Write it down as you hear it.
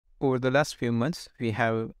Over the last few months, we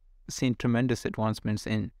have seen tremendous advancements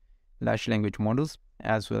in large language models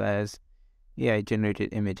as well as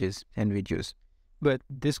AI-generated images and videos. But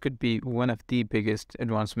this could be one of the biggest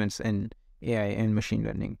advancements in AI and machine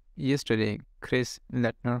learning. Yesterday, Chris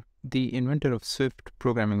Lettner, the inventor of Swift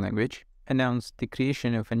programming language, announced the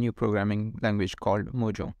creation of a new programming language called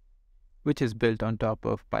Mojo, which is built on top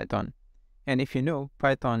of Python. And if you know,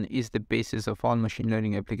 Python is the basis of all machine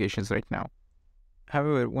learning applications right now.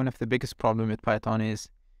 However, one of the biggest problems with Python is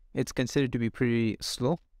it's considered to be pretty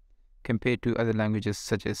slow compared to other languages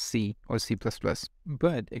such as C or C++.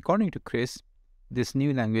 But according to Chris, this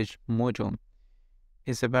new language, Mojo,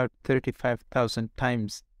 is about 35,000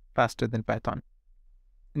 times faster than Python.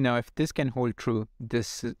 Now, if this can hold true,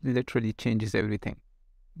 this literally changes everything.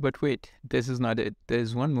 But wait, this is not it.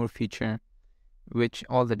 There's one more feature which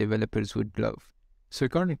all the developers would love. So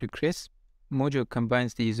according to Chris, Mojo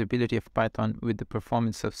combines the usability of Python with the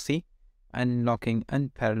performance of C, unlocking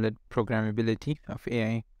unparalleled programmability of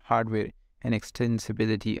AI hardware and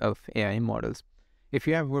extensibility of AI models. If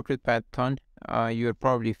you have worked with Python, you're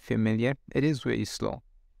probably familiar. It is very slow.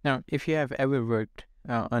 Now, if you have ever worked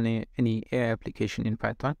on any AI application in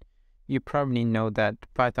Python, you probably know that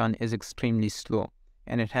Python is extremely slow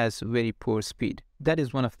and it has very poor speed. That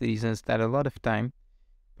is one of the reasons that a lot of time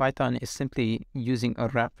Python is simply using a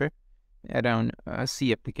wrapper around a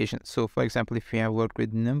C application. So for example, if you have worked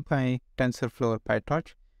with NumPy, TensorFlow, or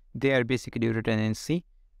PyTorch, they are basically written in C,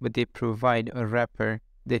 but they provide a wrapper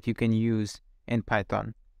that you can use in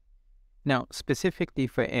Python. Now, specifically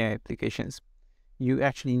for AI applications, you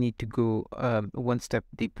actually need to go one step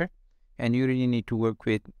deeper, and you really need to work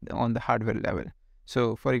with on the hardware level.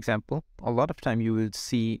 So for example, a lot of time you will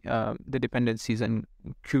see the dependencies on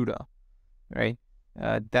CUDA, right?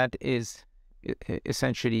 That is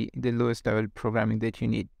essentially the lowest level programming that you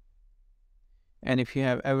need. And if you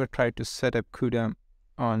have ever tried to set up CUDA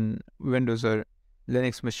on Windows or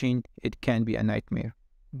Linux machine, it can be a nightmare.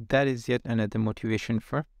 That is yet another motivation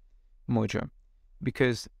for Mojo,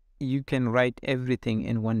 because you can write everything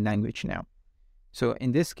in one language now. So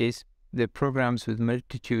in this case, the programs with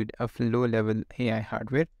multitude of low-level AI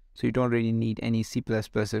hardware, so you don't really need any C++ or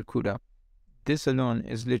CUDA. This alone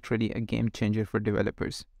is literally a game changer for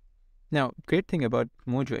developers. Now, great thing about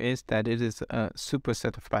Mojo is that it is a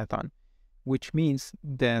superset of Python, which means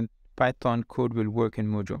that Python code will work in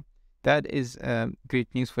Mojo. That is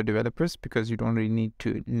great news for developers because you don't really need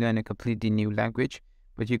to learn a completely new language,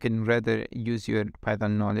 but you can rather use your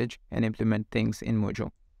Python knowledge and implement things in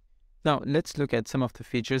Mojo. Now, let's look at some of the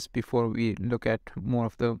features before we look at more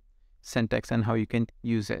of the syntax and how you can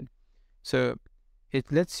use it. So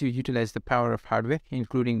it lets you utilize the power of hardware,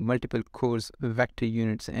 including multiple cores, vector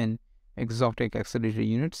units, and exotic accelerator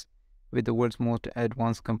units with the world's most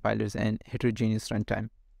advanced compilers and heterogeneous runtime.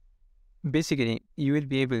 Basically, you will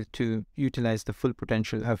be able to utilize the full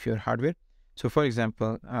potential of your hardware. So for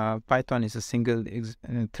example, Python is a single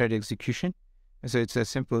thread execution. So it's a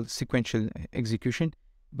simple sequential execution,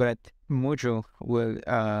 but Mojo will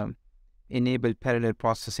enable parallel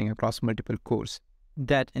processing across multiple cores.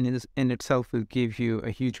 That in itself will give you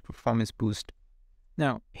a huge performance boost.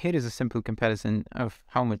 Now, here is a simple comparison of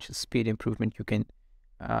how much speed improvement you can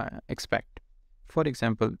expect. For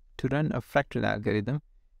example, to run a fractal algorithm,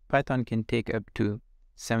 Python can take up to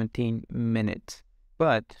 17 minutes,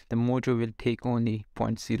 but the Mojo will take only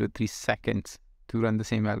 0.03 seconds to run the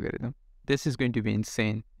same algorithm. This is going to be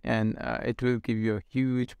insane, and it will give you a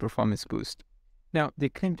huge performance boost. Now, they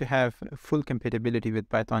claim to have full compatibility with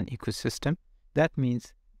Python ecosystem. That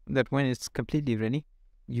means that when it's completely ready,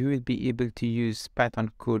 you will be able to use Python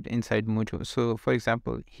code inside Mojo. So for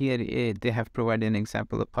example, here they have provided an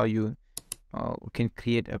example of how you can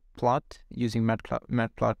create a plot using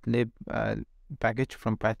matplotlib package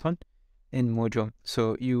from Python in Mojo.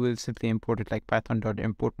 So you will simply import it like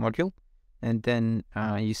python.import module, and then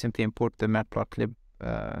you simply import the matplotlib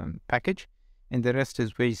package, and the rest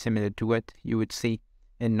is very similar to what you would see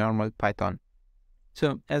in normal Python.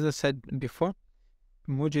 So as I said before,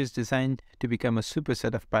 Mojo is designed to become a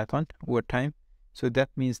superset of Python over time. So that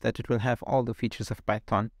means that it will have all the features of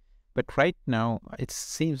Python. But right now, it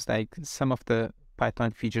seems like some of the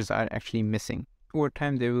Python features are actually missing. Over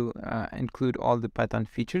time, they will include all the Python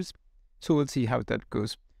features. So we'll see how that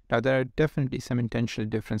goes. Now, there are definitely some intentional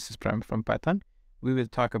differences from Python. We will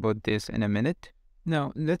talk about this in a minute.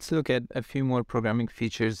 Now, let's look at a few more programming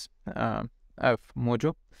features of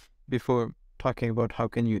Mojo before talking about how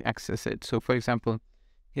can you access it. So for example,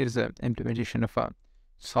 here's an implementation of a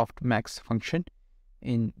softmax function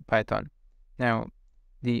in Python. Now,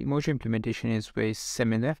 the Mojo implementation is very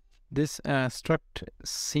similar, This struct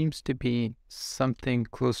seems to be something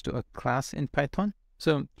close to a class in Python.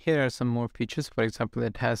 So here are some more features. For example,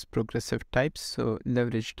 it has progressive types, so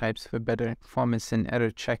leverage types for better performance in error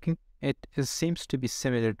checking. It seems to be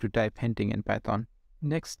similar to type hinting in Python.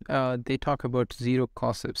 Next, they talk about zero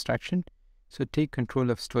cost abstraction. So take control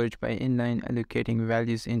of storage by inline allocating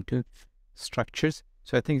values into structures.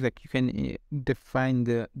 So I think that you can define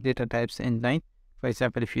the data types inline. For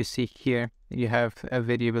example, if you see here, you have a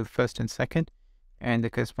variable first and second, and the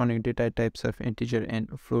corresponding data types of integer and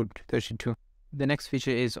float 32. The next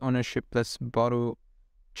feature is ownership plus borrow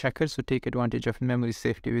checker. So take advantage of memory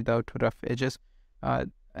safety without rough edges. I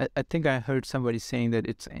think I heard somebody saying that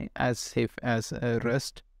it's as safe as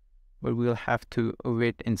Rust, but we'll have to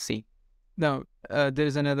wait and see. Now, there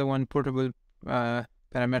is another one, portable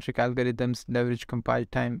parametric algorithms leverage compile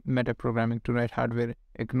time metaprogramming to write hardware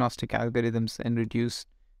agnostic algorithms and reduce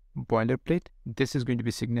boilerplate. This is going to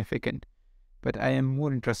be significant, but I am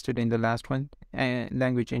more interested in the last one,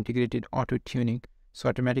 language integrated auto tuning. So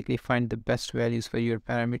automatically find the best values for your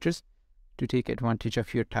parameters to take advantage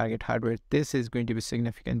of your target hardware. This is going to be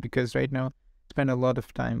significant because right now spend a lot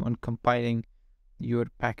of time on compiling your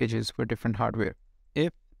packages for different hardware.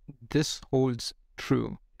 If this holds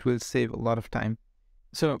true, it will save a lot of time.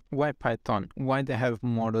 So why Python? Why they have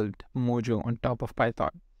modeled Mojo on top of Python?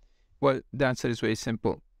 Well, the answer is very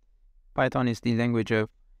simple. Python is the language of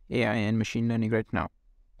AI and machine learning right now.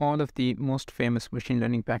 All of the most famous machine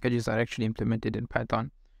learning packages are actually implemented in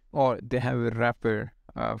Python, or they have a wrapper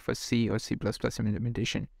for C or C++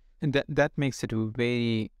 implementation. And that makes it a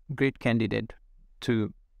very great candidate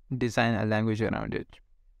to design a language around it.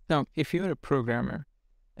 Now, if you're a programmer,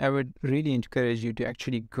 I would really encourage you to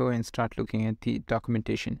actually go and start looking at the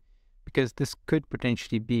documentation, because this could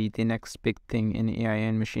potentially be the next big thing in AI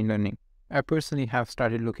and machine learning. I personally have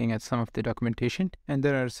started looking at some of the documentation, and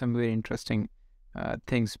there are some very interesting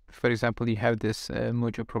things. For example, you have this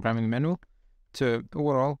Mojo programming manual. So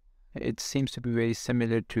overall, it seems to be very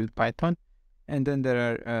similar to Python. And then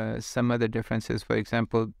there are some other differences. For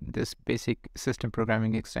example, this basic system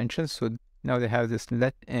programming extensions. So now they have this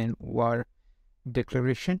let and var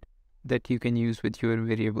declaration that you can use with your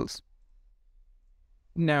variables.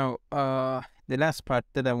 Now, the last part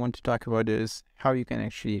that I want to talk about is how you can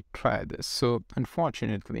actually try this. So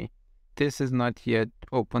unfortunately, this is not yet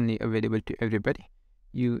openly available to everybody.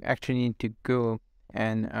 You actually need to go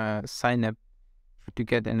and sign up to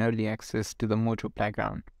get an early access to the Mojo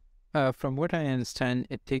playground. From what I understand,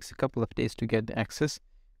 it takes a couple of days to get access.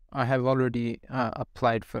 I have already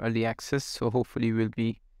applied for early access, so hopefully we'll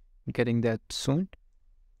be getting that soon.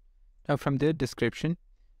 Now, from their description,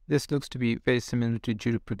 this looks to be very similar to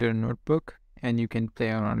Jupyter Notebook, and you can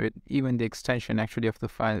play around with. Even the extension actually of the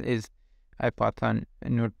file is IPython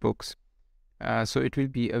notebooks. So it will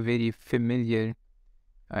be a very familiar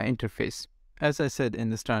interface. As I said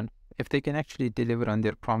in the start, if they can actually deliver on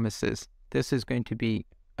their promises, this is going to be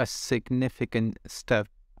a significant step.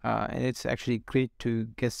 And it's actually great to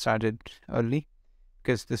get started early,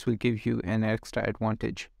 because this will give you an extra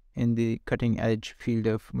advantage in the cutting edge field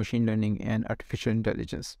of machine learning and artificial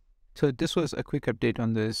intelligence. So this was a quick update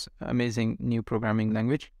on this amazing new programming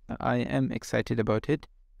language. I am excited about it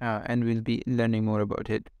and will be learning more about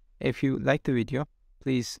it. If you like the video,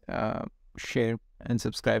 please share and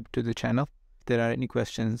subscribe to the channel. If there are any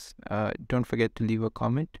questions, don't forget to leave a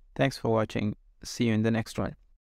comment. Thanks for watching. See you in the next one.